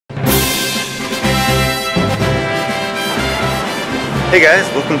Hey guys,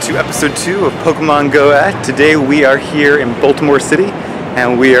 welcome to episode 2 of Pokemon Go At. Today we are here in Baltimore City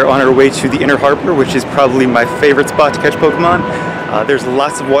and we are on our way to the Inner Harbor, which is probably my favorite spot to catch Pokemon. There's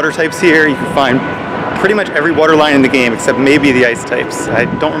lots of water types here. You can find pretty much every water line in the game except maybe the ice types. I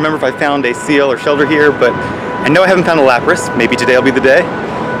don't remember if I found a seal or shelter here, but I know I haven't found a Lapras. Maybe today will be the day.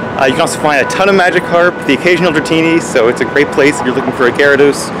 You can also find a ton of Magikarp, the occasional Dratini, so it's a great place if you're looking for a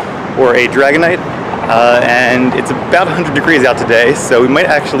Gyarados or a Dragonite. And it's about 100 degrees out today, so we might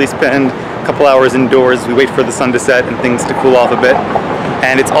actually spend a couple hours indoors as we wait for the sun to set and things to cool off a bit.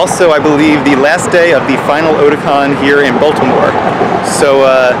 And it's also, I believe, the last day of the final Otakon here in Baltimore. So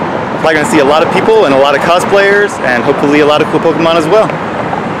probably going to see a lot of people and a lot of cosplayers and hopefully a lot of cool Pokemon as well.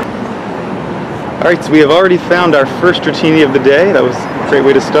 Alright, so we have already found our first Dratini of the day. That was a great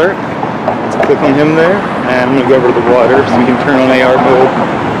way to start. Let's click on him there, and I'm going to go over to the water so we can turn on AR mode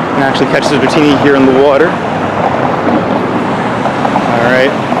and actually catch the Dratini here in the water.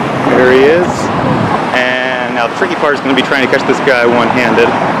 Alright, there he is. And now the tricky part is going to be trying to catch this guy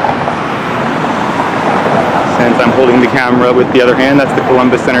one-handed. Since I'm holding the camera with the other hand, that's the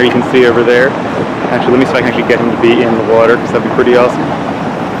Columbus Center you can see over there. Actually, let me see if I can actually get him to be in the water, because that'd be pretty awesome.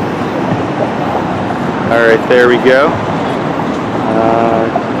 Alright, there we go.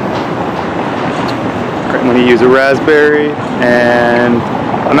 I'm going to use a raspberry, and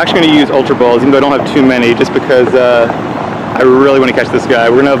I'm actually going to use Ultra Balls, even though I don't have too many, just because I really want to catch this guy.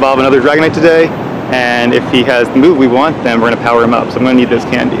 We're going to evolve another Dragonite today, and if he has the move we want, then we're going to power him up, so I'm going to need those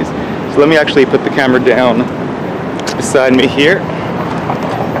candies. So let me actually put the camera down beside me here.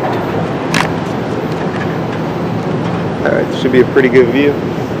 Alright, this should be a pretty good view,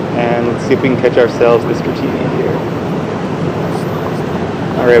 and let's see if we can catch ourselves this Dratini here.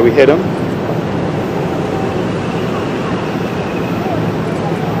 Alright, we hit him.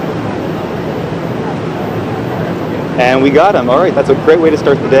 And we got him. Alright, that's a great way to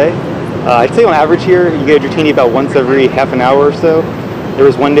start the day. I'd say on average here, you get a Dratini about once every half an hour or so. There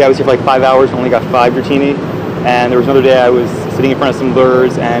was one day I was here for like 5 hours and only got 5 Dratini. And there was another day I was sitting in front of some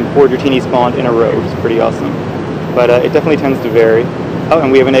lures and 4 Dratini spawned in a row, which is pretty awesome. But it definitely tends to vary. Oh,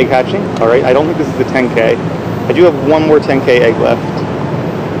 and we have an egg hatching. Alright, I don't think this is the 10K. I do have one more 10K egg left.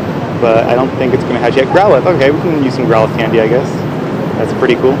 But I don't think it's going to hatch yet. Growlithe. Okay, we can use some Growlithe candy, I guess. That's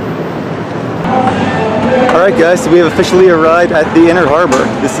pretty cool. Alright guys, so we have officially arrived at the Inner Harbor.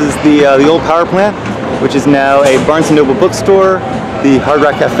 This is the old power plant, which is now a Barnes & Noble bookstore, the Hard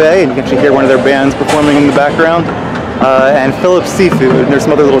Rock Cafe, and you can actually hear one of their bands performing in the background, and Phillips Seafood, and there's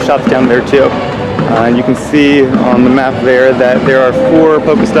some other little shops down there too. And you can see on the map there that there are 4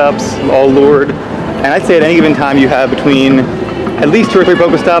 Pokestops, all lured, and I'd say at any given time you have between at least 2 or 3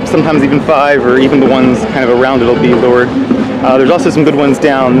 Pokestops, sometimes even 5, or even the ones kind of around it'll be lured. There's also some good ones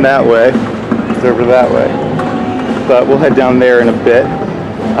down that way. Over that way, but we'll head down there in a bit.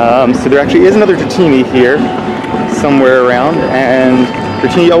 So there actually is another Dratini here somewhere around, and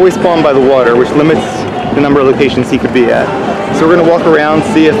Dratini always spawn by the water, which limits the number of locations he could be at. So we're going to walk around,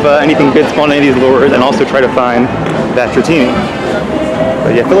 see if anything good spawn any of these lures, and also try to find that Dratini.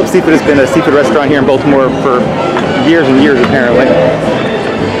 But yeah, Phillips Seafood has been a seafood restaurant here in Baltimore for years and years apparently.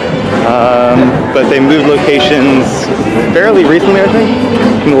 But they moved locations fairly recently, I think,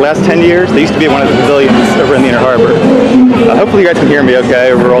 in the last 10 years. They used to be at one of the pavilions over in the Inner Harbor. Hopefully you guys can hear me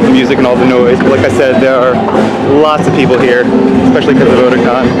okay over all the music and all the noise. But like I said, there are lots of people here, especially because of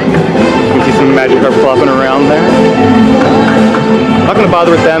Otakon. You can see some Magikarp flopping around there. I'm not going to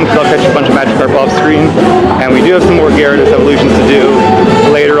bother with them because I'll catch a bunch of Magikarp off screen. And we do have some more Gyarados evolutions to do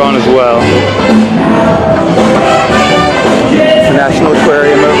later on as well. The National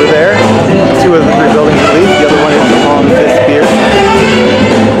Aquarium over there. 2 of the 3 buildings at least. The other one is on this pier.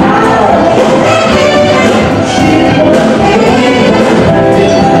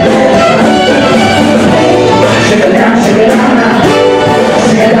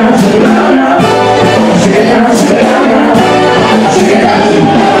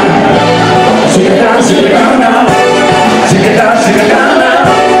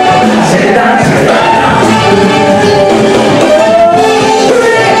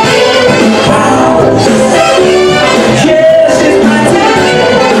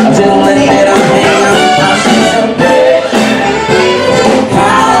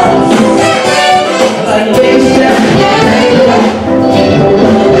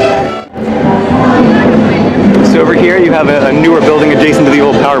 A newer building adjacent to the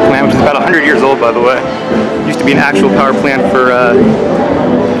old power plant, which is about 100 years old, by the way. It used to be an actual power plant for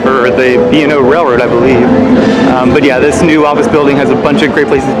the B&O Railroad, I believe. But yeah, this new office building has a bunch of great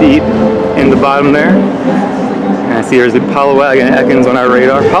places to eat in the bottom there. And I see there's a Poliwag and Ekans on our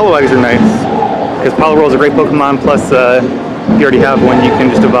radar. Poliwags are nice, because Poliwhirl is a great Pokemon, plus If you already have one, you can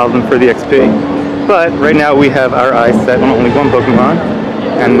just evolve them for the XP. But right now we have our eyes set on only one Pokemon,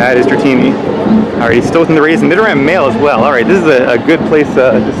 and that is Dratini. Alright, he's still within the radius, and Nidoran male as well. Alright, this is a good place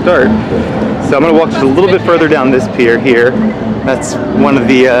to start. So I'm going to walk just a little bit further down this pier here. That's one of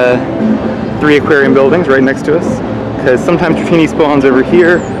the 3 aquarium buildings right next to us, because sometimes Dratini spawns over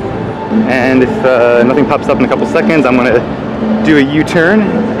here, and if nothing pops up in a couple seconds, I'm going to do a U-turn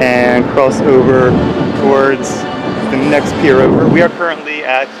and cross over towards the next pier over. We are currently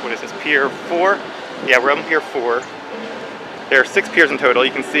at, what is this, Pier 4? Yeah, we're on Pier 4. There are 6 piers in total.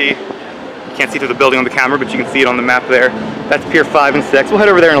 You can see, you can't see through the building on the camera, but you can see it on the map there. That's Pier 5 and 6. We'll head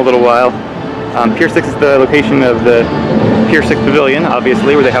over there in a little while. Pier 6 is the location of the Pier 6 Pavilion,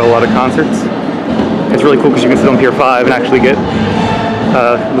 obviously, where they have a lot of concerts. It's really cool because you can sit on Pier 5 and actually get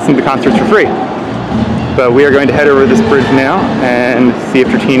listen to concerts for free. But we are going to head over this bridge now and see if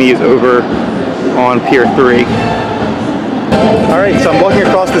Dratini is over on Pier 3. Alright, so I'm walking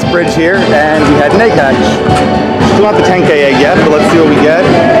across this bridge here, and we had an egg hatch. Still not the 10K egg yet, but let's see what we get.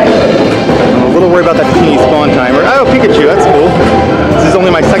 I'm a little worried about that Dratini spawn timer. Oh, Pikachu, that's cool. This is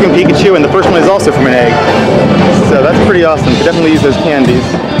only my 2nd Pikachu, and the first one is also from an egg. So that's pretty awesome. Could definitely use those candies.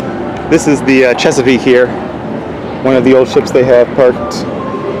 This is the Chesapeake here. One of the old ships they have parked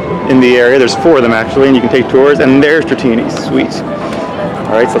in the area. There's 4 of them actually, and you can take tours, and there's Dratini. Sweet.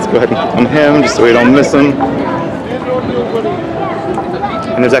 Alright, so let's go ahead and click on him just so we don't miss him.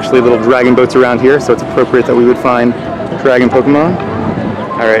 And there's actually little dragon boats around here, so it's appropriate that we would find dragon Pokemon.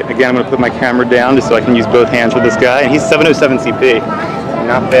 Alright, again I'm going to put my camera down just so I can use both hands for this guy, and he's 707 CP.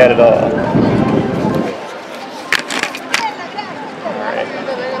 Not bad at all. Alright.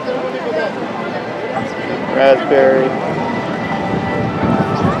 Raspberry.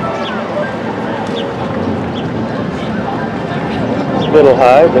 A little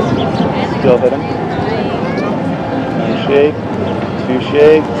high, but still hit him. 1 shake, 2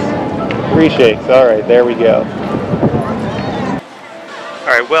 shakes, 3 shakes. Alright, there we go.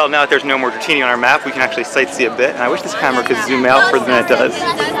 Alright, well, now that there's no more Dratini on our map, we can actually sightsee a bit, and I wish this camera could zoom out further than it does.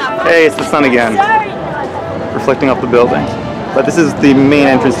 Hey, it's the sun again, reflecting off the building. But this is the main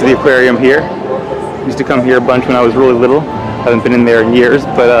entrance to the aquarium here. I used to come here a bunch when I was really little. Haven't been in there in years,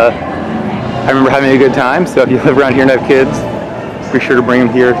 but I remember having a good time. So if you live around here and have kids, be sure to bring them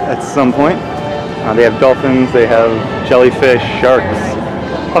here at some point. They have dolphins, they have jellyfish, sharks,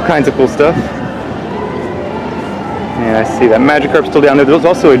 all kinds of cool stuff. And I see that Magikarp's still down there. There's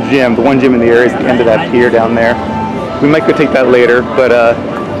also a gym. The one gym in the area is the end of that pier down there. We might go take that later, but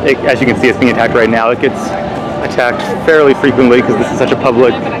as you can see, it's being attacked right now. It gets attacked fairly frequently because this is such a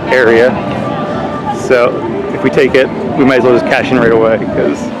public area. So if we take it, we might as well just cash in right away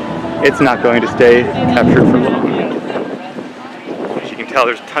because it's not going to stay captured for long. As you can tell,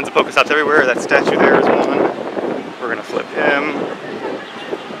 there's tons of Pokestops everywhere. That statue there is one. We're going to flip him.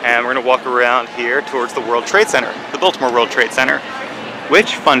 And we're going to walk around here towards the World Trade Center, the Baltimore World Trade Center,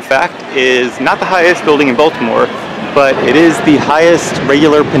 which, fun fact, is not the highest building in Baltimore, but it is the highest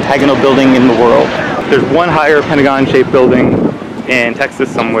regular pentagonal building in the world. There's one higher pentagon-shaped building in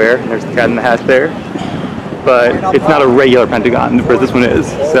Texas somewhere. There's the Cat in the Hat there, but it's not a regular pentagon, whereas this one is.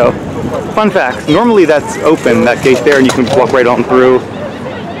 So, fun facts. Normally that's open, that gate there, and you can walk right on through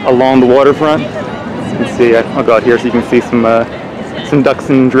along the waterfront. You can see, I'll go out here so you can see some ducks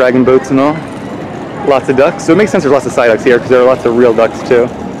and dragon boats and all. Lots of ducks. So it makes sense there's lots of Psyducks here because there are lots of real ducks too.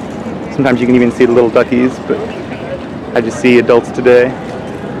 Sometimes you can even see the little duckies, but I just see adults today.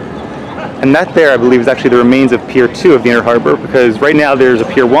 And that there, I believe, is actually the remains of Pier 2 of the Inner Harbor, because right now there's a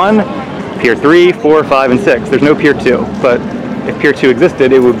Pier 1, Pier 3, 4, 5, and 6. There's no Pier 2, but if Pier 2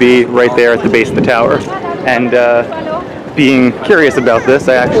 existed, it would be right there at the base of the tower. And being curious about this,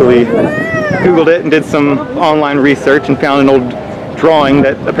 I actually Googled it and did some online research and found an old drawing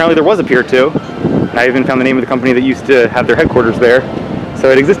that apparently there was a Pier 2. And I even found the name of the company that used to have their headquarters there.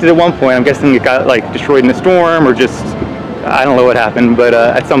 So it existed at one point. I'm guessing it got like destroyed in a storm or just, I don't know what happened, but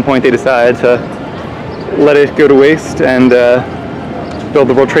at some point they decided to let it go to waste and build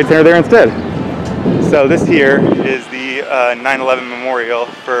the World Trade Center there instead. So this here is the 9/11 memorial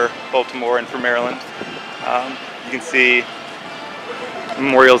for Baltimore and for Maryland. You can see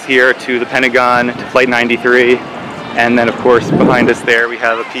memorials here to the Pentagon, to Flight 93, and then of course behind us there we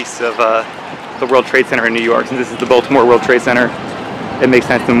have a piece of the World Trade Center in New York. Since this is the Baltimore World Trade Center, it makes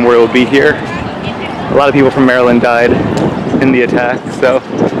sense the memorial will be here. A lot of people from Maryland died in the attack, so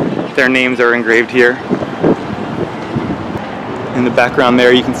their names are engraved here. In the background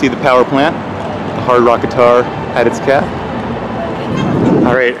there you can see the power plant. The Hard Rock Guitar at its cap.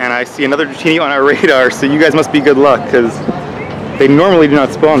 Alright, and I see another Dratini on our radar, so you guys must be good luck, because they normally do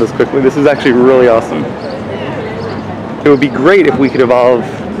not spawn this quickly. This is actually really awesome. It would be great if we could evolve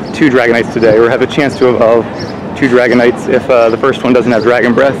 2 Dragonites today, or have a chance to evolve 2 Dragonites if the first one doesn't have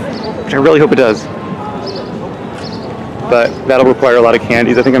Dragonbreath, which I really hope it does. But that'll require a lot of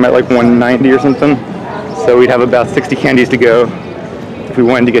candies. I think I'm at like 190 or something. So we'd have about 60 candies to go if we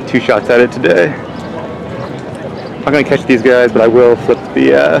wanted to get 2 shots at it today. I'm not gonna catch these guys, but I will flip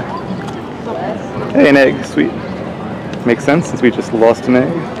the an egg. Sweet. Makes sense since we just lost an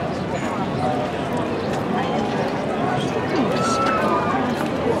egg.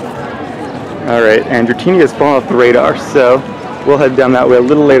 Alright, and Dratini has fallen off the radar, so we'll head down that way a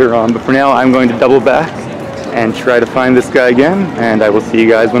little later on. But for now, I'm going to double back and try to find this guy again, and I will see you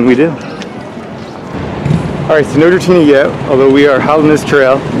guys when we do. Alright, so no Dratini yet, although we are hot on this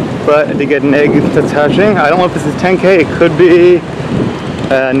trail, but I did get an egg that's hatching. I don't know if this is 10K, it could be,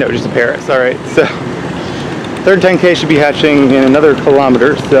 no, just a Paris. Alright, so third 10K should be hatching in another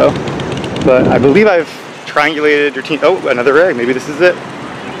kilometer, so, but I believe I've triangulated Dratini. Oh, another egg, maybe this is it.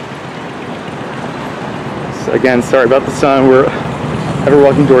 So again, sorry about the sun, we're ever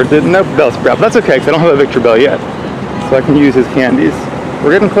walking towards it. Nope, bell sprout, but that's okay, because I don't have a Victor Bell yet, so I can use his candies.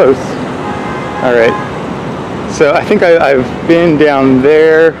 We're getting close. Alright. So I think I've been down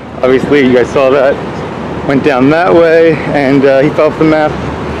there. Obviously, you guys saw that. Went down that way, and he fell off the map,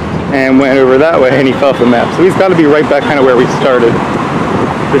 and went over that way, and he fell off the map. So he's got to be right back kind of where we started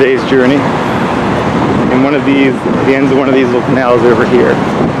today's journey. In one of these, the ends of one of these little canals over here.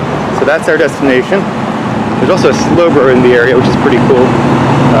 So that's our destination. There's also a slowbro in the area, which is pretty cool.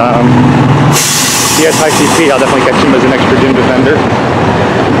 He has high CP, I'll definitely catch him as an extra gym defender.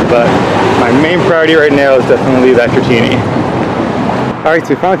 But my main priority right now is definitely that Dratini. Alright,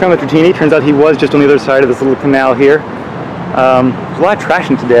 so we finally found the Dratini. Turns out he was just on the other side of this little canal here. There's a lot of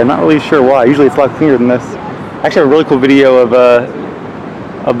trash in today. I'm not really sure why. Usually it's a lot cleaner than this. I actually have a really cool video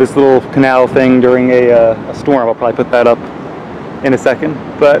of this little canal thing during a storm. I'll probably put that up in a second.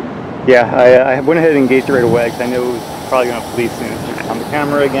 But yeah, I went ahead and engaged it right away because I knew it was probably going to flee soon. So we found the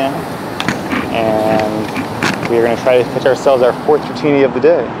camera again. And we are going to try to catch ourselves our 4th Dratini of the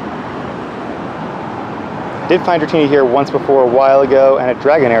day. I did find Dratini here once before a while ago, and at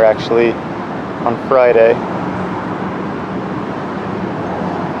Dragonair actually, on Friday.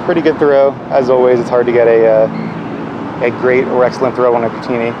 Pretty good throw. As always, it's hard to get a great or excellent throw on a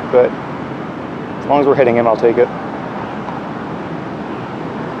Dratini, but as long as we're hitting him, I'll take it.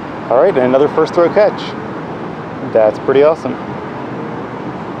 Alright, and another first throw catch. That's pretty awesome.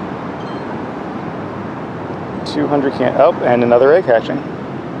 200 can, oh, and another egg hatching.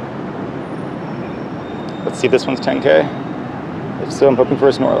 Let's see if this one's 10K. If so, I'm hoping for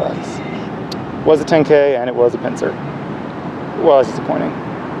a Snorlax. It was a 10K, and it was a pincer. Well, it's disappointing.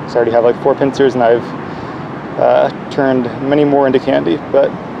 So I already have like 4 pincers, and I've turned many more into candy, but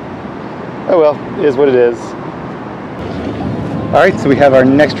oh well, it is what it is. Alright, so we have our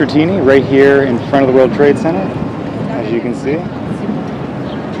next Dratini right here in front of the World Trade Center, as you can see.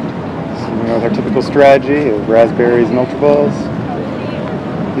 With our typical strategy of raspberries and ultra balls.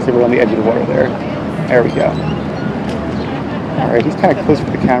 You see we're on the edge of the water there. There we go. Alright, he's kind of close to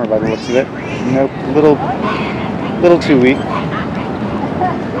the camera by the looks of it. Nope, a little too weak.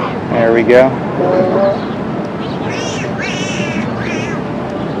 There we go.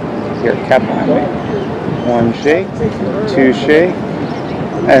 Here, cap behind me. 1 shake, 2 shake,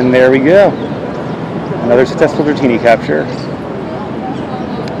 and there we go. Another successful Dratini capture.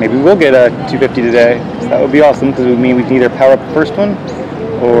 Maybe we'll get a 250 today, so that would be awesome, because it would mean we can either power up the first one,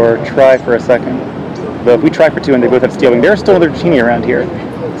 or try for a second. But if we try for 2 and they both have stealing, there's still another Dratini around here.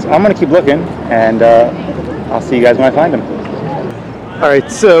 So I'm going to keep looking, and I'll see you guys when I find him.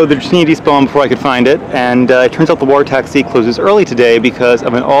 Alright, so the Dratini despawned before I could find it, and it turns out the water taxi closes early today because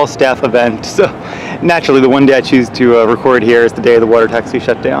of an all-staff event. So naturally, the one day I choose to record here is the day the water taxi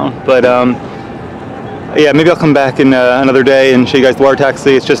shut down. But yeah, maybe I'll come back in another day and show you guys the water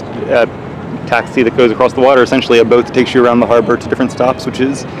taxi. It's just a taxi that goes across the water, essentially a boat that takes you around the harbor to different stops, which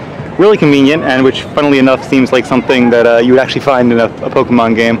is really convenient, and which, funnily enough, seems like something that you would actually find in a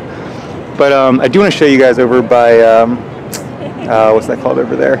Pokemon game. But I do want to show you guys over by, what's that called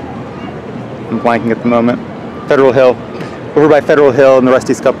over there? I'm blanking at the moment. Federal Hill. Over by Federal Hill and the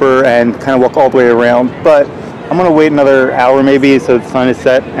Rusty Scupper, and kind of walk all the way around. But I'm going to wait another hour maybe so the sun is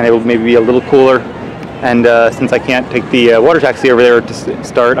set and it will maybe be a little cooler. And since I can't take the water taxi over there to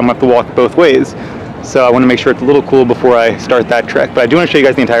start, I'm going to have to walk both ways. So I want to make sure it's a little cool before I start that trek. But I do want to show you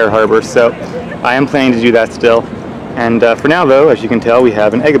guys the entire harbor, so I am planning to do that still. And for now, though, as you can tell, we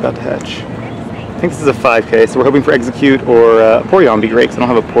have an egg about to hatch. I think this is a 5K, so we're hoping for Execute or Porygon would be great, because I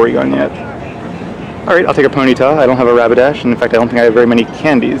don't have a Porygon yet. Alright, I'll take a Ponyta. I don't have a Rapidash, and in fact, I don't think I have very many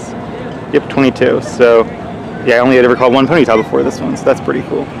candies. Yep, 22. So Yeah, I only had ever caught one ponytail before this one, so that's pretty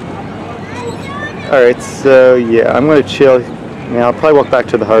cool. Alright, so yeah, I'm going to chill. Yeah, I'll probably walk back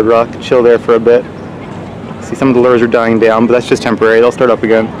to the Hard Rock, chill there for a bit. See, some of the lures are dying down, but that's just temporary. They'll start up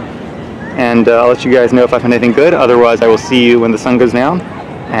again. And I'll let you guys know if I find anything good. Otherwise, I will see you when the sun goes down,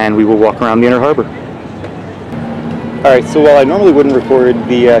 and we will walk around the inner harbor. Alright, so while I normally wouldn't record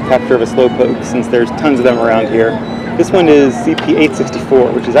the capture of a slowpoke, since there's tons of them around here, this one is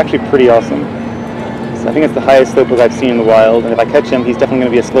CP864, which is actually pretty awesome. So I think it's the highest slowpoke I've seen in the wild, and if I catch him, he's definitely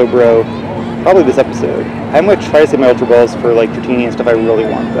going to be a slow bro, probably this episode. I'm going to try to save my ultra balls for like Dratini and stuff I really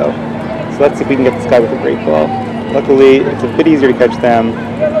want though. So let's see if we can get this guy with a great ball. Luckily, it's a bit easier to catch them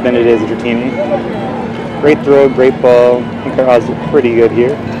than it is a Dratini. Great throw, great ball. I think our odds look pretty good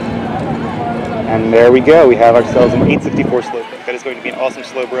here. And there we go. We have ourselves an 864 slowpoke. That is going to be an awesome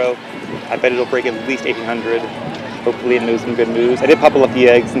slow bro. I bet it'll break at least 1800. Hopefully it knows some good moves. I did pop a lucky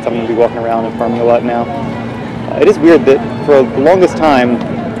egg since I'm going to be walking around and farming a lot now. It is weird that for the longest time,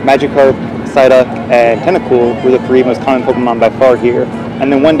 Magikarp, Psyduck, and Tentacool were the three most common Pokemon by far here.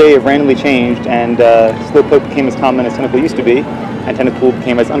 And then one day it randomly changed and Slowpoke became as common as Tentacool used to be, and Tentacool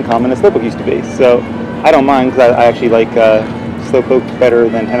became as uncommon as Slowpoke used to be. So I don't mind because I actually like Slowpoke better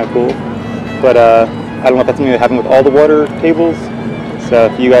than Tentacool. But I don't know if that's something that happened with all the water tables. So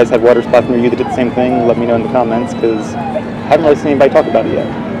if you guys had water spots near you that did the same thing, let me know in the comments, because I haven't really seen anybody talk about it yet.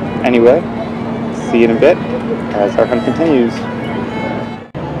 Anyway, see you in a bit as our hunt continues.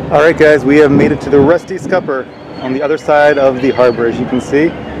 Alright guys, we have made it to the Rusty Scupper on the other side of the harbor. As you can see,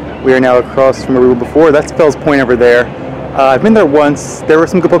 we are now across from where we were before. That's Fells Point over there. I've been there once. There were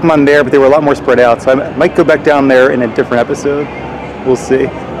some good Pokemon there, but they were a lot more spread out, so I might go back down there in a different episode. We'll see.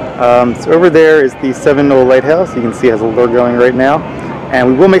 So over there is the Seven Knoll Lighthouse. You can see it has a lure going right now. And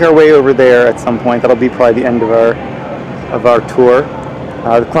we will make our way over there at some point. That'll be probably the end of our tour.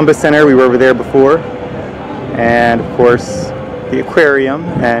 The Columbus Center, we were over there before. And of course, the aquarium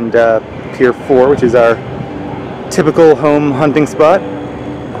and Pier 4, which is our typical home hunting spot.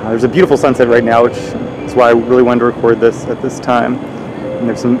 There's a beautiful sunset right now, which is why I really wanted to record this at this time. And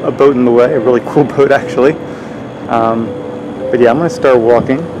there's a boat in the way, a really cool boat actually. But yeah, I'm going to start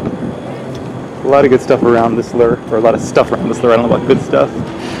walking. A lot of good stuff around this lure, or a lot of stuff around this lure. I don't know about good stuff,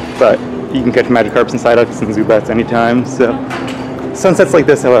 but you can catch Magikarps and Psyducks and Zubats anytime. So sunsets like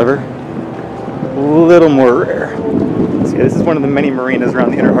this, however, a little more rare. So yeah, this is one of the many marinas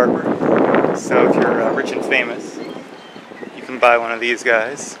around the inner harbor. So if you're rich and famous, you can buy one of these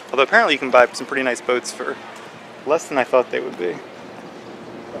guys. Although apparently you can buy some pretty nice boats for less than I thought they would be.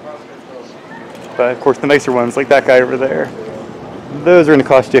 But of course the nicer ones, like that guy over there, those are going to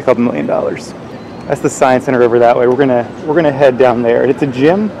cost you a couple $1,000,000. That's the Science Center over that way. We're gonna head down there. It's a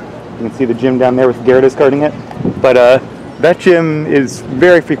gym. You can see the gym down there with Gyarados guarding it. But that gym is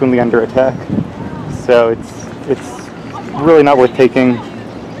very frequently under attack. So it's really not worth taking,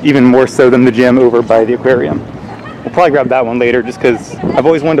 even more so than the gym over by the aquarium. We'll probably grab that one later just because I've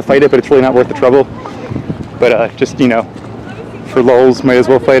always wanted to fight it, but it's really not worth the trouble. But just, you know, for lulz, might as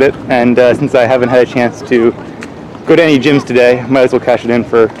well fight it. And since I haven't had a chance to go to any gyms today, might as well cash it in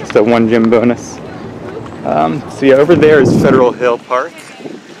for just a one gym bonus. So yeah, over there is Federal Hill Park,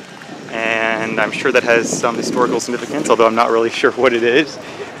 and I'm sure that has some historical significance, although I'm not really sure what it is.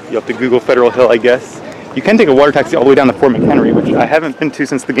 You have to Google Federal Hill, I guess. You can take a water taxi all the way down to Fort McHenry, which I haven't been to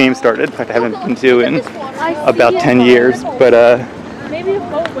since the game started. In fact, I haven't been to in about 10 years, but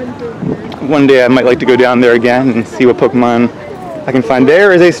one day I might like to go down there again and see what Pokemon I can find.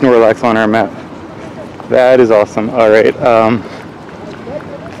 There is a Snorlax on our map. That is awesome. Alright,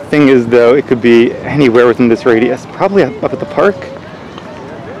 thing is though, it could be anywhere within this radius. Probably up at the park.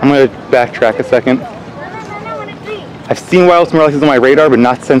 I'm going to backtrack a second. I've seen wild Snorlaxes on my radar, but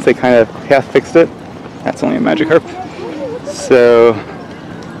not since they kind of half fixed it. That's only a Magikarp. So,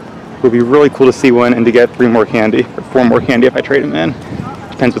 it would be really cool to see one and to get 3 more candy, or 4 more candy if I trade them in.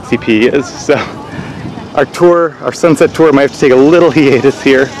 Depends what CP is. So, our sunset tour might have to take a little hiatus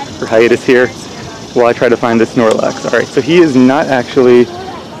here, while I try to find this Snorlax. Alright, so he is not actually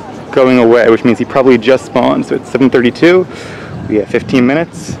going away, which means he probably just spawned. So it's 7:32. We have 15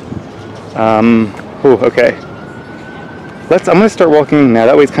 minutes. Okay. I'm going to start walking now.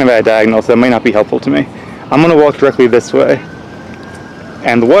 That way it's kind of at a diagonal, so that might not be helpful to me. I'm going to walk directly this way.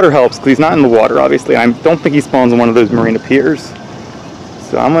 And the water helps, because he's not in the water, obviously. I don't think he spawns on one of those marina piers.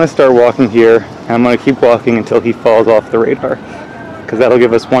 So I'm going to start walking here, and I'm going to keep walking until he falls off the radar, because that'll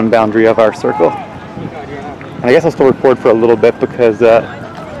give us one boundary of our circle. And I guess I'll still record for a little bit, because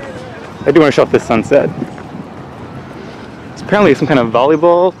I do want to show off this sunset. It's apparently some kind of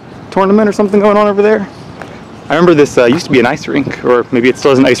volleyball tournament or something going on over there. I remember this used to be an ice rink, or maybe it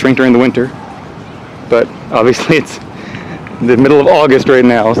still is an ice rink during the winter. but obviously it's the middle of August right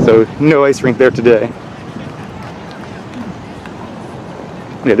now, so no ice rink there today.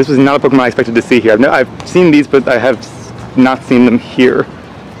 Yeah, this was not a Pokemon I expected to see here. I've seen these, but I have not seen them here.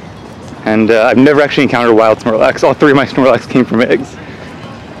 And I've never actually encountered a wild Snorlax. All 3 of my Snorlax came from eggs.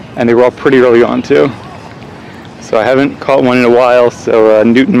 And they were all pretty early on, too. So I haven't caught one in a while, so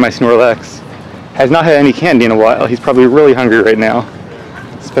Newton, my Snorlax, has not had any candy in a while. He's probably really hungry right now,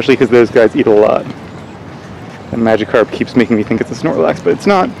 especially because those guys eat a lot. And Magikarp keeps making me think it's a Snorlax, but it's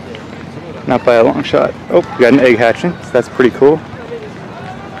not. Not by a long shot. Oh, we got an egg hatching, so that's pretty cool.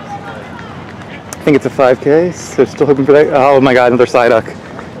 I think it's a 5K, so still hoping for that. Oh my god, another Psyduck.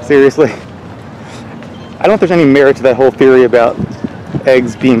 Seriously. I don't know if there's any merit to that whole theory about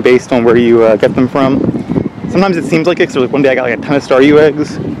eggs being based on where you get them from. Sometimes it seems like it, so like one day I got like a ton of Staryu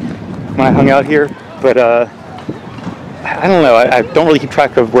eggs when I hung out here, but I don't know, I don't really keep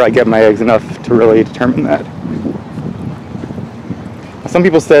track of where I get my eggs enough to really determine that. Some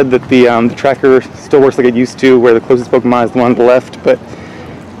people said that the tracker still works like it used to, where the closest Pokemon is the one on the left, but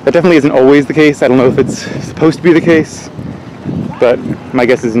that definitely isn't always the case. I don't know if it's supposed to be the case, but my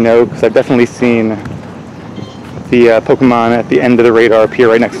guess is no, because I've definitely seen the Pokemon at the end of the radar appear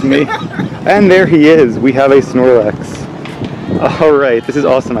right next to me. And there he is. We have a Snorlax. Alright, this is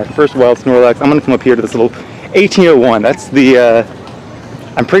awesome. My first wild Snorlax. I'm going to come up here to this little 1801. That's the,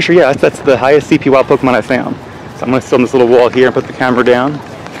 I'm pretty sure, yeah, that's the highest CP wild Pokemon I found. So I'm going to sit on this little wall here and put the camera down.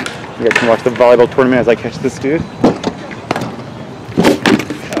 You guys can watch the volleyball tournament as I catch this dude.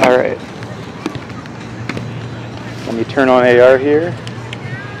 Alright. Let me turn on AR here.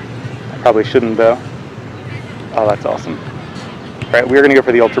 I probably shouldn't though. Oh, that's awesome. Alright, we're going to go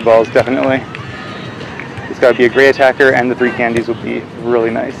for the Ultra Balls, definitely. It's got to be a great attacker, and the 3 candies will be really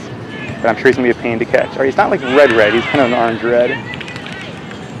nice. But I'm sure he's going to be a pain to catch. Alright, he's not like red-red, he's kind of an orange-red.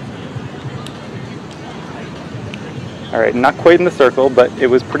 Alright, not quite in the circle, but it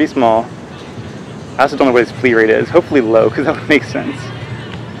was pretty small. I also don't know what his flea rate is. Hopefully low, because that would make sense.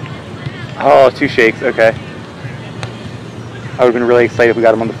 Oh, 2 shakes, okay. I would have been really excited if we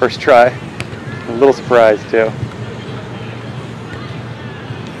got him on the first try. A little surprised, too.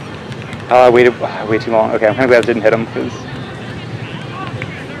 Oh, I waited way too long. Okay, I'm kind of glad I didn't hit him, because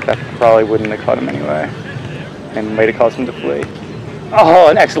that probably wouldn't have caught him anyway. And might have caused him to flee. Oh,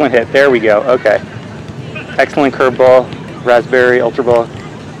 an excellent hit. There we go. Okay. Excellent curveball, raspberry, ultra ball.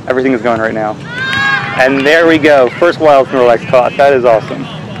 Everything is going right now. And there we go. First wild Snorlax caught. That is awesome.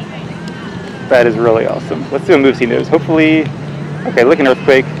 That is really awesome. Let's see what moves he knows. Hopefully, okay, Lick and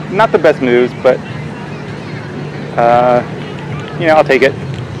Earthquake. Not the best moves, but, you know, I'll take it.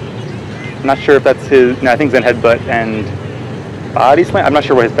 I'm not sure if that's his, no, I think Zen Headbutt and Body Slam. I'm not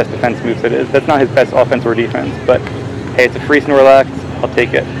sure what his best defense moveset is. That's not his best offense or defense, but hey, it's a free Snorlax. I'll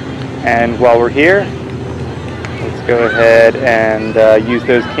take it. And while we're here, let's go ahead and use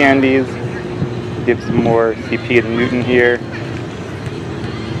those candies. Give some more CP to Newton here.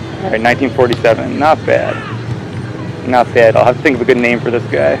 Alright, 1947. Not bad. Not bad. I'll have to think of a good name for this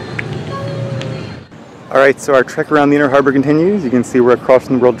guy. Alright, so our trek around the Inner Harbor continues. You can see we're across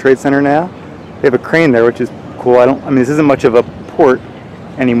from the World Trade Center now. They have a crane there, which is cool. I mean, this isn't much of a port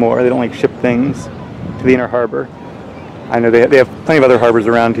anymore. They don't like ship things to the Inner Harbor. I know they have plenty of other harbors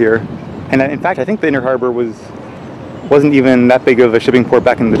around here. And in fact, I think the Inner Harbor wasn't even that big of a shipping port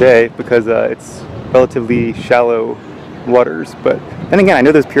back in the day, because it's relatively shallow waters. But then again, I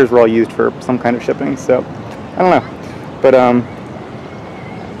know those piers were all used for some kind of shipping, so I don't know. But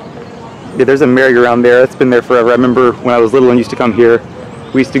yeah, there's a merry-go-round there. It's been there forever. I remember when I was little and used to come here,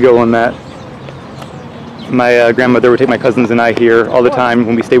 we used to go on that. My grandmother would take my cousins and I here all the time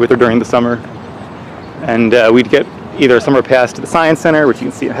when we stayed with her during the summer. And we'd get either a summer pass to the Science Center, which you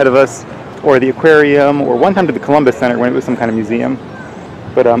can see ahead of us, or the aquarium, or one time to the Columbus Center when it was some kind of museum.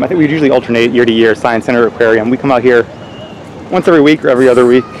 But I think we'd usually alternate year to year, Science Center or aquarium. We come out here once every week or every other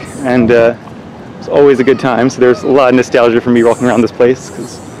week, and it's always a good time. So there's a lot of nostalgia for me walking around this place,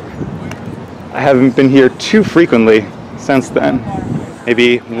 because I haven't been here too frequently since then.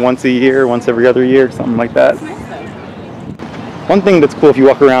 Maybe once a year, once every other year, something like that. One thing that's cool if you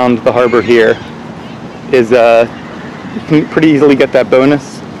walk around the harbor here is you can pretty easily get that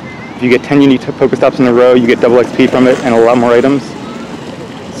bonus. If you get 10 unique Pokestops in a row, you get double XP from it and a lot more items.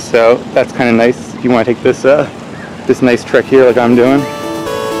 So that's kind of nice if you want to take this this nice trek here like I'm doing.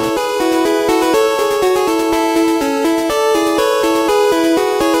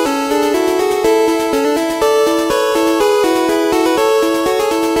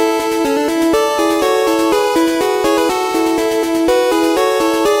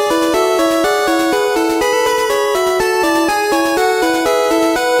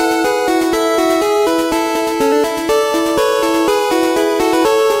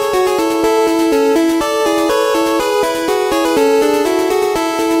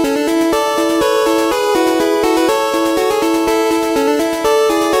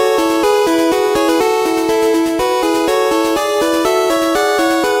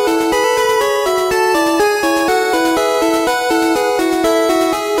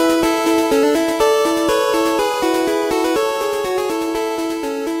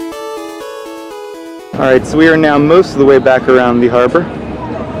 Alright, so we are now most of the way back around the harbor.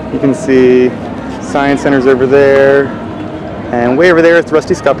 You can see Science Center's over there, and way over there is the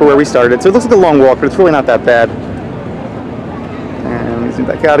Rusty Scupper where we started. So it looks like a long walk, but it's really not that bad. And we zoom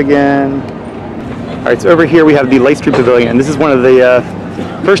back out again. Alright, so over here we have the Light Street Pavilion. This is one of the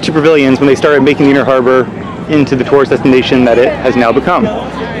first two pavilions when they started making the Inner Harbor into the tourist destination that it has now become.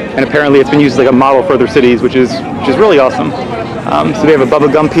 And apparently it's been used as like a model for other cities, which is really awesome. So they have a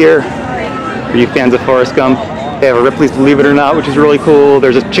Bubba Gump here, for you fans of Forrest Gump. They have a Ripley's Believe It or Not, which is really cool.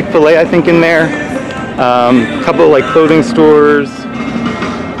 There's a Chick-fil-A, I think, in there. A couple of like clothing stores.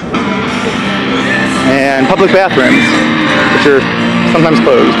 And public bathrooms, which are sometimes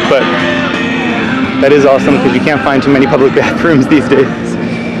closed, but that is awesome because you can't find too many public bathrooms these days.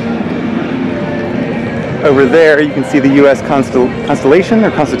 Over there, you can see the U.S. Constellation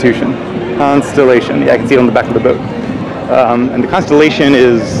or Constitution? Constellation. Yeah, I can see it on the back of the boat. And the Constellation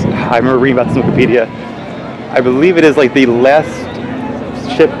is, I remember reading about this in Wikipedia, I believe it is like the last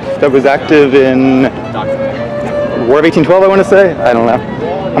ship that was active in War of 1812, I want to say? I don't know.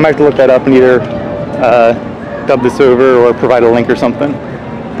 I might have to look that up and either dub this over or provide a link or something.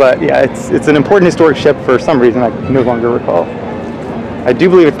 But yeah, it's an important historic ship for some reason I no longer recall. I do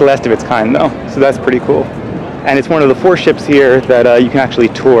believe it's the last of its kind though, so that's pretty cool. And it's one of the 4 ships here that you can actually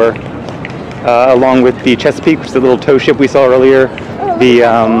tour, along with the Chesapeake, which is the little tow ship we saw earlier. The,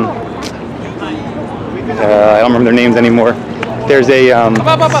 I don't remember their names anymore. There's a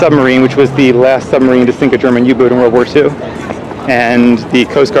submarine, which was the last submarine to sink a German U-boat in World War II. And the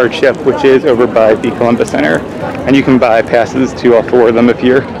Coast Guard ship, which is over by the Columbus Center. And you can buy passes to all 4 of them if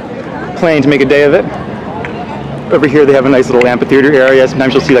you're planning to make a day of it. Over here they have a nice little amphitheater area.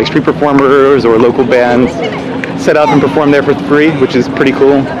 Sometimes you'll see like street performers or local bands set up and perform there for free, which is pretty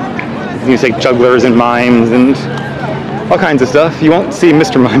cool. You can see like jugglers and mimes and all kinds of stuff. You won't see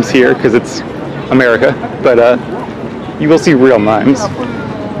Mr. Mimes here because it's America, but you will see real mimes.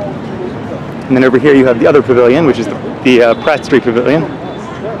 And then over here you have the other pavilion, which is the Pratt Street Pavilion.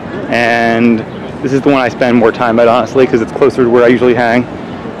 And this is the one I spend more time at, honestly, because it's closer to where I usually hang.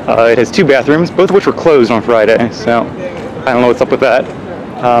 It has 2 bathrooms, both of which were closed on Friday, so I don't know what's up with that.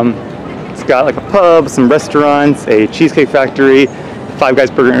 It's got like a pub, some restaurants, a cheesecake factory, Five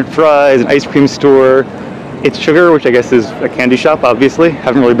Guys Burger and Fries, an ice cream store. It's Sugar, which I guess is a candy shop, obviously.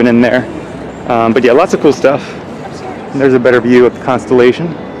 Haven't really been in there. But yeah, lots of cool stuff. And there's a better view of the Constellation.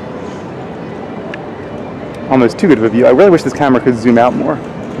 Almost too good of a view. I really wish this camera could zoom out more.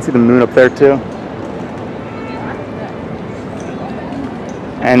 You can see the moon up there too.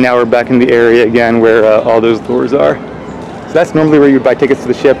 And now we're back in the area again where all those doors are. So that's normally where you would buy tickets to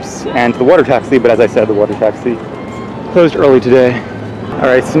the ships and to the water taxi, but as I said, the water taxi closed early today.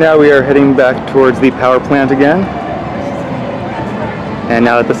 Alright, so now we are heading back towards the power plant again. And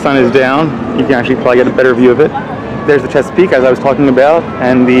now that the sun is down, you can actually probably get a better view of it. There's the Chesapeake, as I was talking about,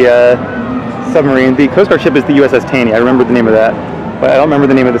 and the submarine. The Coast Guard ship is the USS Taney. I remember the name of that, but I don't remember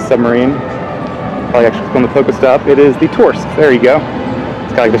the name of the submarine. Probably actually on the Pokestop. It is the Torsk. There you go.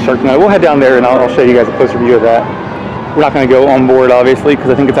 It's got like the shark tonight. We'll head down there and I'll show you guys a closer view of that. We're not going to go on board, obviously, because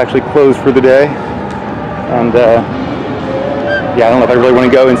I think it's actually closed for the day. And yeah, I don't know if I really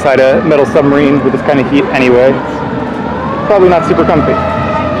want to go inside a metal submarine with this kind of heat anyway. It's probably not super comfy.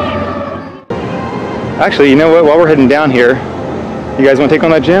 Actually, you know what? While we're heading down here, you guys want to take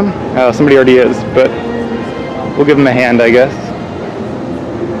on that gym? Somebody already is, but we'll give them a hand, I guess.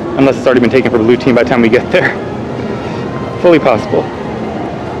 Unless it's already been taken for the blue team by the time we get there. Fully possible.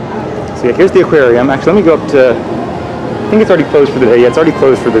 So yeah, here's the aquarium. Actually, let me go up to, I think it's already closed for the day. Yeah, it's already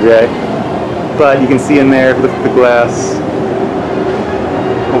closed for the day. But you can see in there, look at the glass,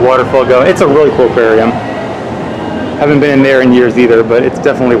 a waterfall going. It's a really cool aquarium. Haven't been in there in years either, but it's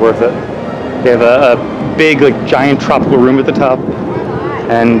definitely worth it. They have a big, like, giant tropical room at the top,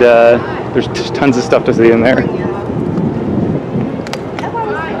 and there's just tons of stuff to see in there.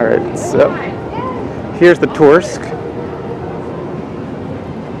 All right, so here's the Torsk.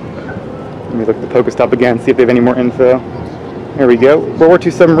 Let me look at the Pokestop again, see if they have any more info. There we go. World War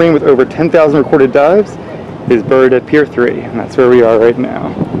II submarine with over 10,000 recorded dives is buried at Pier 3, and that's where we are right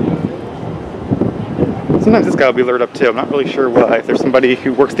now. Sometimes this guy will be lured up too. I'm not really sure why. If there's somebody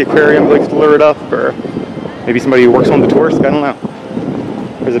who works the aquarium who likes to lure it up, or maybe somebody who works on the Torsk, I don't know.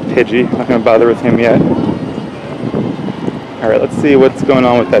 There's a Pidgey. I'm not going to bother with him yet. Alright, let's see what's going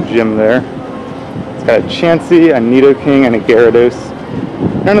on with that gym there. It's got a Chansey, a Nidoking, and a Gyarados.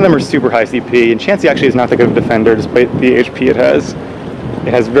 None of them are super high CP, and Chansey actually is not that good of a defender despite the HP it has.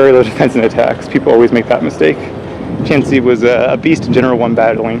 It has very low defense and attacks. People always make that mistake. Chansey was a beast in General 1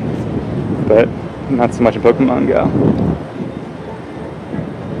 battling, but not so much in Pokemon Go.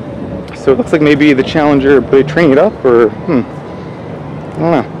 So it looks like maybe the Challenger, are they training it up, or, I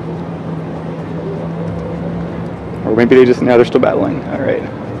don't know. Or maybe they just, now they're still battling. All right.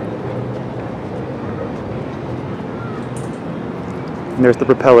 And there's the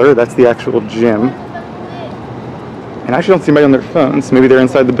propeller, that's the actual gym. And I actually don't see anybody on their phones. Maybe they're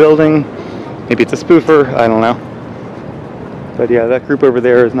inside the building, maybe it's a spoofer, I don't know. But yeah, that group over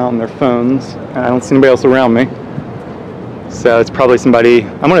there is not on their phones. And I don't see anybody else around me. So it's probably somebody,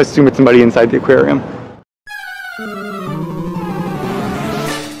 I'm gonna assume it's somebody inside the aquarium.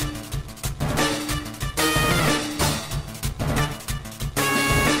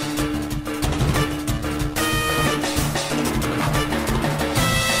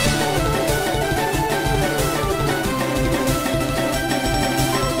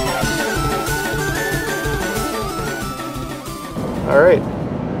 Alright,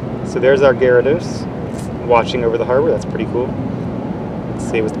 so there's our Gyarados watching over the harbor. That's pretty cool. Let's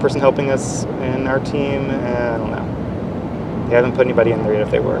see, was the person helping us in our team? I don't know. They haven't put anybody in there yet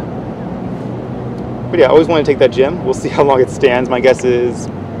if they were. But yeah, I always want to take that gym. We'll see how long it stands. My guess is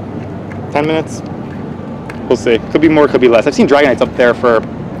 10 minutes. We'll see. Could be more, could be less. I've seen Dragonites up there for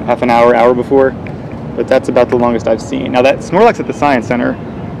half an hour, hour before, but that's about the longest I've seen. Now that Snorlax at the Science Center,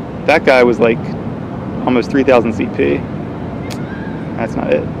 that guy was like almost 3,000 CP. That's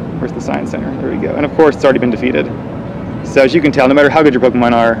not it. Where's the Science Center? There we go. And of course, it's already been defeated. So as you can tell, no matter how good your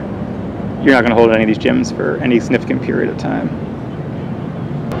Pokemon are, you're not going to hold any of these gyms for any significant period of time.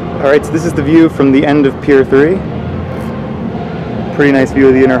 Alright, so this is the view from the end of Pier 3. Pretty nice view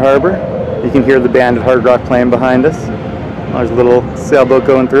of the inner harbor. You can hear the band at Hard Rock playing behind us. There's a little sailboat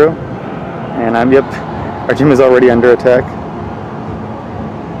going through. And our gym is already under attack.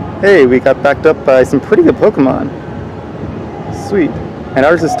 Hey, we got backed up by some pretty good Pokemon. Sweet. And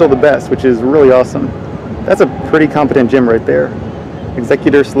ours is still the best, which is really awesome. That's a pretty competent gym right there.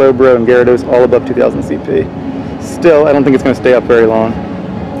 Executor, Slowbro, and Gyarados all above 2,000 CP. Still, I don't think it's going to stay up very long.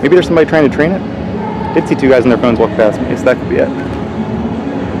 Maybe there's somebody trying to train it? I did see two guys on their phones walk past me, so that could be it.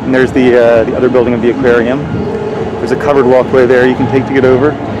 And there's the other building of the aquarium. There's a covered walkway there you can take to get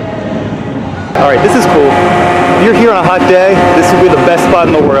over. Alright, this is cool. If you're here on a hot day, this will be the best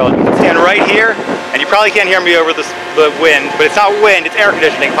spot in the world. You can stand right here, and you probably can't hear me over the wind, but it's not wind, it's air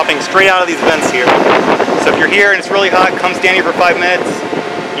conditioning pumping straight out of these vents here. So if you're here and it's really hot, come stand here for 5 minutes,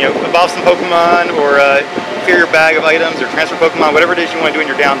 you know, evolve some Pokemon, or clear your bag of items, or transfer Pokemon, whatever it is you want to do in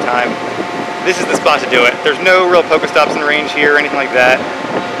your downtime. This is the spot to do it. There's no real Pokestops in range here or anything like that,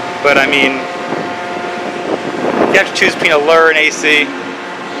 but I mean, you have to choose between a lure and AC.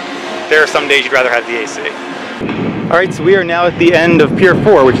 There are some days you'd rather have the AC. Alright, so we are now at the end of Pier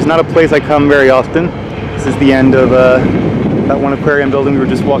 4, which is not a place I come very often. This is the end of that one aquarium building we were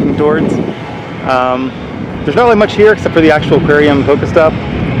just walking towards. There's not really much here except for the actual aquarium Pokestop,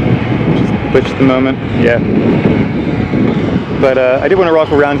 which is glitched at the moment. Yeah. But I did want to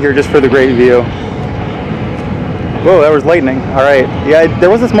walk around here just for the great view. Whoa, that was lightning. Alright. Yeah, there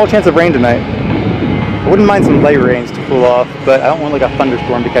was a small chance of rain tonight. I wouldn't mind some light rains to cool off, but I don't want like a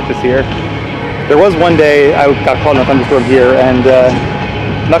thunderstorm to catch us here. There was one day I got caught in a thunderstorm here, and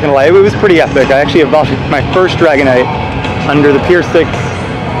I'm not gonna lie, it was pretty epic. I actually evolved my first Dragonite under the Pier 6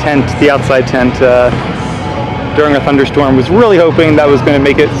 tent, the outside tent, during a thunderstorm. Was really hoping that was gonna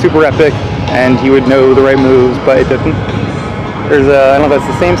make it super epic and he would know the right moves, but it didn't. There's I don't know if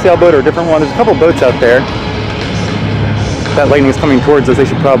that's the same sailboat or a different one. There's a couple boats out there. That lightning is coming towards us. They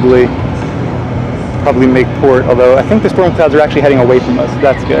should probably make port, although I think the storm clouds are actually heading away from us. So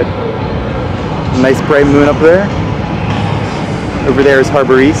that's good. Nice bright moon up there. Over there is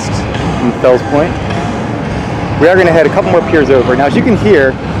Harbor East and Fells Point. We are going to head a couple more piers over. Now, as you can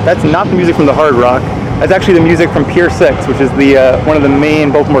hear, that's not the music from the Hard Rock. That's actually the music from Pier 6, which is the one of the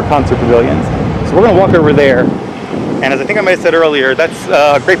main Baltimore concert pavilions. So we're going to walk over there. And as I think I might have said earlier, that's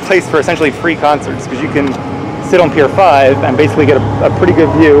a great place for essentially free concerts, because you can sit on Pier 5 and basically get a pretty good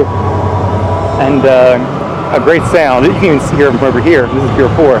view and a great sound. You can even hear them from over here. This is Pier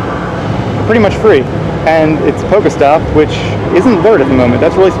 4. Pretty much free. And it's Pokestop, which isn't lured at the moment.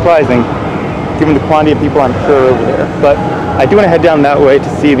 That's really surprising, given the quantity of people I'm sure over there. But I do want to head down that way to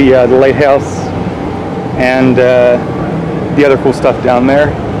see the lighthouse and the other cool stuff down there.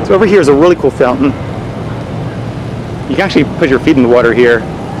 So over here is a really cool fountain. You can actually put your feet in the water here,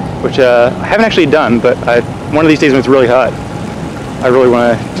 which I haven't actually done, but one of these days when it's really hot, I really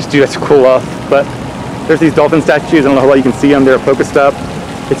want to just do that to cool off. But there's these dolphin statues. I don't know how well you can see them there at Pokestop.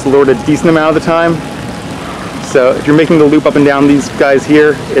 It's lured a decent amount of the time. So if you're making the loop up and down these guys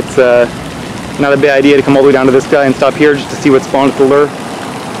here, it's not a bad idea to come all the way down to this guy and stop here just to see what's spawned at the lure.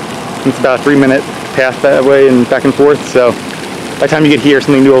 It's about a 3-minute path that way and back and forth, so By the time you get here,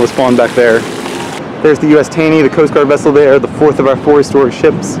 something new will have spawned back there. There's the US Taney, the Coast Guard vessel there, the fourth of our 4 historic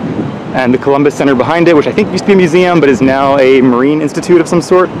ships, and the Columbus Center behind it, which I think used to be a museum, but is now a Marine Institute of some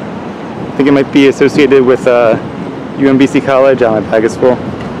sort. I think it might be associated with UMBC College. Oh, my bag is full.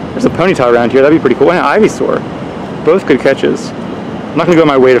 There's a ponytail around here, that'd be pretty cool, and an Ivysaur. Both good catches. I'm not gonna go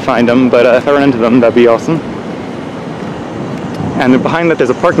my way to find them, but if I run into them, that'd be awesome. And then behind that, there's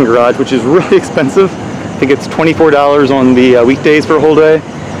a parking garage, which is really expensive. I think it's $24 on the weekdays for a whole day,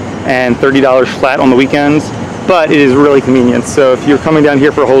 and $30 flat on the weekends. But it is really convenient. So if you're coming down here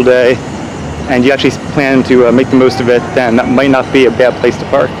for a whole day, and you actually plan to make the most of it, then that might not be a bad place to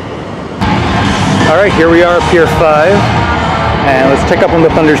park. All right, here we are at Pier 5. And let's check up on the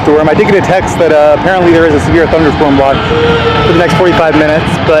thunderstorm. I did get a text that apparently there is a severe thunderstorm watch for the next 45 minutes,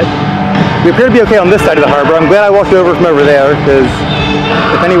 but we appear to be okay on this side of the harbor. I'm glad I walked over from over there, because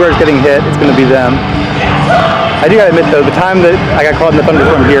if anywhere's getting hit, it's going to be them. I do gotta admit though, the time that I got caught in the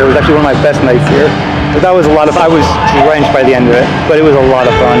thunderstorm here was actually one of my best nights here. But that was a lot of, I was drenched by the end of it, but it was a lot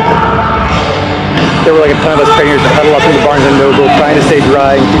of fun. There were like a ton of us trainers that huddled up in the Barnes & Noble trying to stay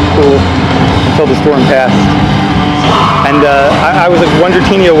dry and keep cool until the storm passed. And I was like 1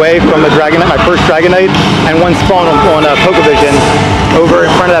 Dratini away from the Dragonite, my first Dragonite, and one spawn on Pokevision over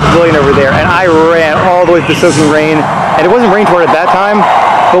in front of that pavilion over there. And I ran all the way through the soaking rain, and it wasn't rain toward at that time,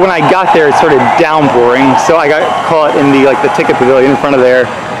 but when I got there, it started downpouring. So I got caught in the ticket pavilion in front of there,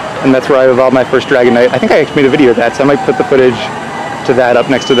 and that's where I evolved my first Dragonite. I think I actually made a video of that, so I might put the footage to that up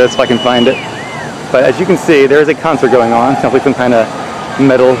next to this if I can find it. But as you can see, there is a concert going on. It's definitely some kind of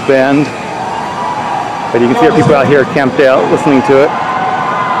metal band. But you can see our people out here camped out listening to it.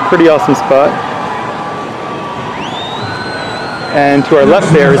 Pretty awesome spot. And to our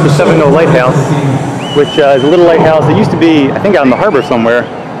left there is the 7 Lighthouse, which is a little lighthouse. It used to be, I think, out in the harbor somewhere.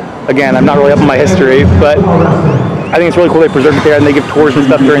 Again, I'm not really up on my history, but I think it's really cool they preserved it there and they give tours and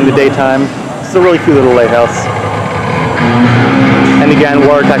stuff during the daytime. It's a really cute little lighthouse. And again,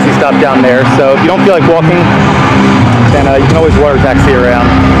 water taxi stop down there. So if you don't feel like walking, then you can always water taxi around.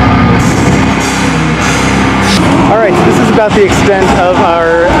 Alright, so this is about the extent of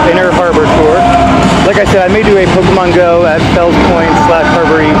our inner harbor tour. Like I said, I may do a Pokemon Go at Fells Point /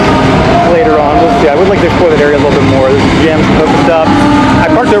 Harbor East later on. We'll see. I would like to explore that area a little bit more. There's gyms, Pokestops.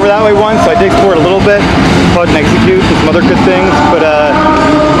 I parked over that way once, so I did explore it a little bit. Caught and execute and some other good things, but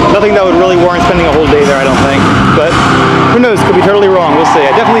nothing that would really warrant spending a whole day there, I don't think. But who knows, could be totally wrong. We'll see.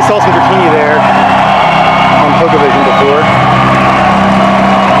 I definitely saw some Dratini there on Pokevision before.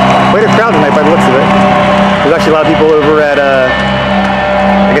 Quite a crowd tonight by the looks of it. There's actually a lot of people over at,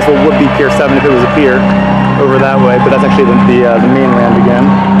 I guess what would be Pier 7 if it was a pier, over that way, but that's actually the mainland again,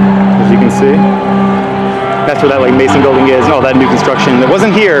 as you can see. That's where that like Mason building is and all that new construction. It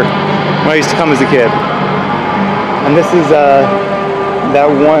wasn't here when I used to come as a kid. And this is that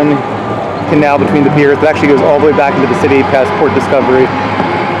one canal between the piers that actually goes all the way back into the city past Port Discovery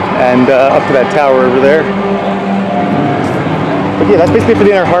and up to that tower over there. But yeah, that's basically for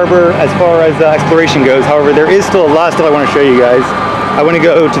the inner harbor as far as exploration goes. However, there is still a lot of stuff I want to show you guys. I want to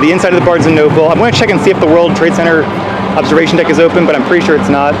go to the inside of the Barnes & Noble. I'm going to check and see if the World Trade Center observation deck is open, but I'm pretty sure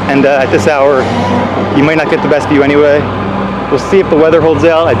it's not. And at this hour, you might not get the best view anyway. We'll see if the weather holds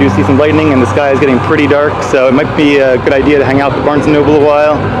out. I do see some lightning and the sky is getting pretty dark, so it might be a good idea to hang out at the Barnes & Noble a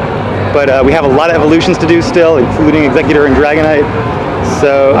while. But we have a lot of evolutions to do still, including Executor and Dragonite.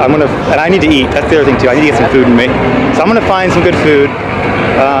 So and I need to eat. That's the other thing too. I need to get some food in me. So I'm gonna find some good food,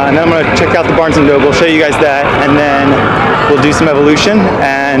 and then I'm gonna check out the Barnes & Noble, show you guys that, and then we'll do some evolution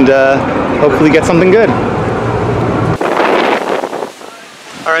and hopefully get something good.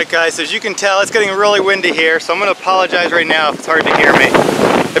 All right, guys. So as you can tell, it's getting really windy here. So I'm gonna apologize right now if it's hard to hear me.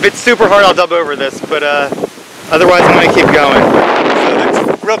 If it's super hard, I'll dub over this, but otherwise I'm gonna keep going.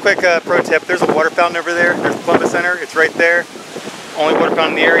 So real quick pro tip: there's a water fountain over there. There's the Columbus Center. It's right there. Only water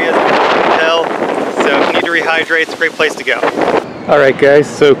fountain in the area, as you can tell. So if you need to rehydrate, it's a great place to go. Alright guys,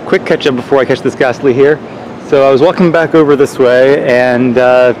 so quick catch up before I catch this ghastly here. So I was walking back over this way and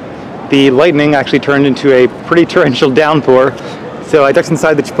the lightning actually turned into a pretty torrential downpour. So I ducked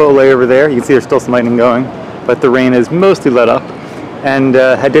inside the Chipotle over there. You can see there's still some lightning going, but the rain is mostly let up. And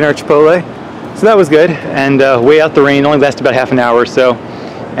had dinner at Chipotle. So that was good. And way out the rain only lasted about half an hour or so.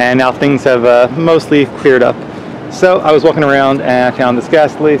 And now things have mostly cleared up. So I was walking around and I found this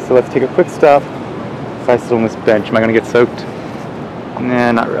ghastly, so let's take a quick stop. If I sit on this bench, am I going to get soaked?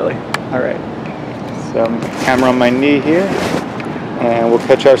 Nah, not really. Alright, so I'm going to put the camera on my knee here, and we'll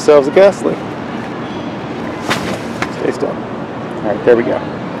catch ourselves a ghastly. Stay still. Alright, there we go.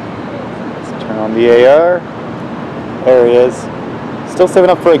 Let's turn on the AR. There he is. Still saving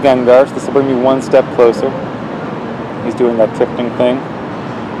up for a Gengar, so this will bring me one step closer. He's doing that tipping thing.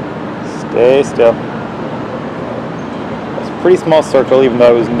 Stay still. It's a pretty small circle, even though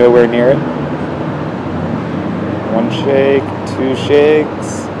I was nowhere near it. One shake, two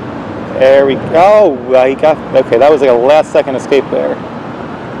shakes. There we go. Oh, well, he got. Okay, that was like a last second escape there.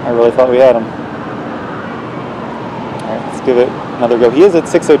 I really thought we had him. Alright, let's give it another go. He is at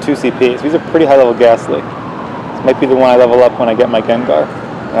 602 CP, so he's a pretty high level Ghastly. This might be the one I level up when I get my Gengar.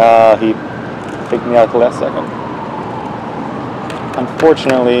 He picked me out at the last second.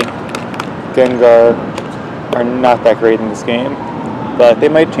 Unfortunately, Gengar are not that great in this game, but they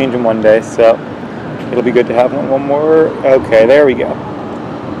might change them one day, so it'll be good to have one more. Okay, there we go.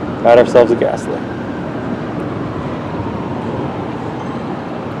 Got ourselves a Ghastly.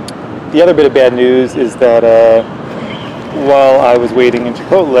 The other bit of bad news is that while I was waiting in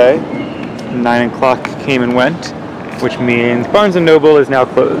Chipotle, 9 o'clock came and went, which means Barnes & Noble is now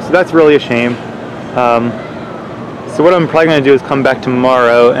closed. So that's really a shame. So what I'm probably going to do is come back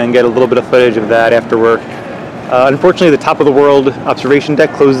tomorrow and get a little bit of footage of that after work. Unfortunately, the top of the world observation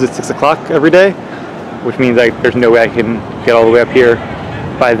deck closes at 6 o'clock every day, which means there's no way I can get all the way up here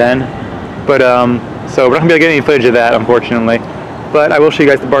by then. But so we're not going to be able to get any footage of that, unfortunately. But I will show you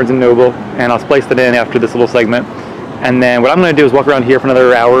guys the Barnes & Noble, and I'll splice that in after this little segment. And then what I'm going to do is walk around here for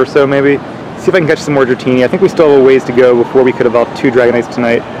another hour or so, maybe. See if I can catch some more Dratini. I think we still have a ways to go before we could evolve 2 Dragonites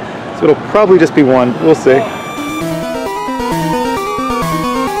tonight. So it'll probably just be 1. We'll see.